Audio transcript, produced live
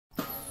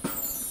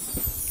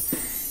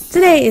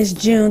Today is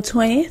June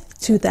 20th,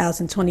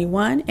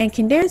 2021, and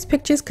Kindaris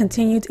Pictures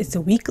continued its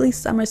weekly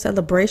summer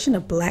celebration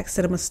of Black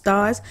cinema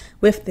stars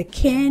with the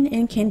Ken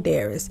and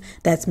Ken-dare-ris.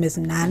 That's Ms.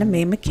 Nana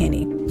Mae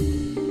McKinney.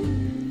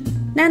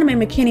 Nana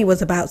Mae McKinney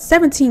was about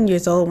 17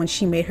 years old when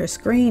she made her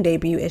screen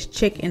debut as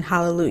Chick in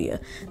Hallelujah,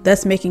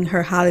 thus making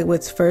her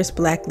Hollywood's first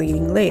Black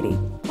leading lady.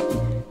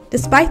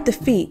 Despite the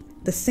feat,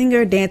 the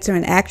singer, dancer,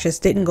 and actress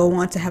didn't go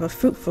on to have a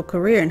fruitful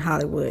career in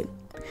Hollywood.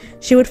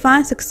 She would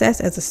find success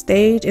as a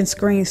stage and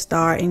screen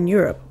star in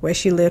Europe, where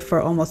she lived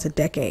for almost a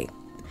decade.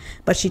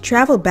 But she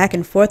traveled back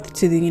and forth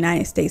to the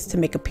United States to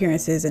make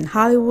appearances in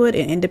Hollywood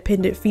and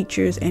independent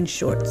features and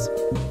shorts.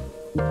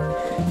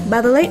 By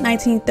the late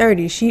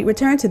 1930s, she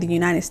returned to the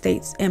United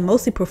States and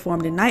mostly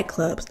performed in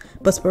nightclubs,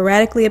 but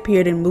sporadically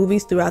appeared in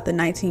movies throughout the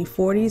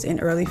 1940s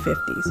and early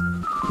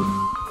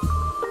 50s.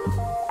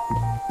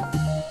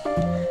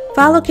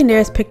 Follow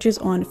Kindaris Pictures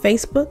on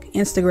Facebook,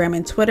 Instagram,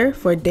 and Twitter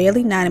for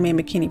daily Nana Mae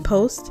McKinney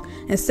posts,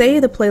 and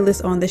save the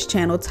playlist on this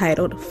channel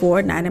titled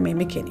For Nana Mae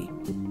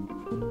McKinney.